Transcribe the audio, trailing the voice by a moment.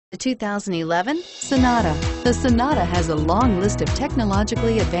The 2011 Sonata. The Sonata has a long list of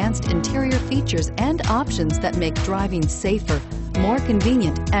technologically advanced interior features and options that make driving safer, more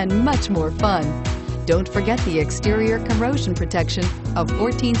convenient, and much more fun. Don't forget the exterior corrosion protection, a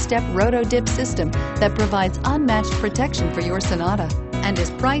 14-step roto-dip system that provides unmatched protection for your Sonata and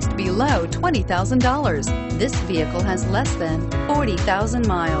is priced below $20,000. This vehicle has less than 40,000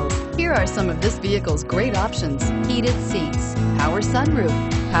 miles. Here are some of this vehicle's great options: heated seats, power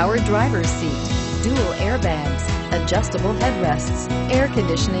sunroof, power driver's seat, dual airbags, adjustable headrests, air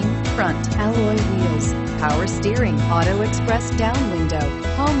conditioning, front alloy wheels, power steering, auto express down window,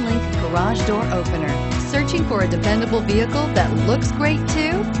 home link garage door opener. Searching for a dependable vehicle that looks great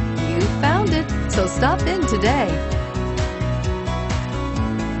too? You found it, so stop in today.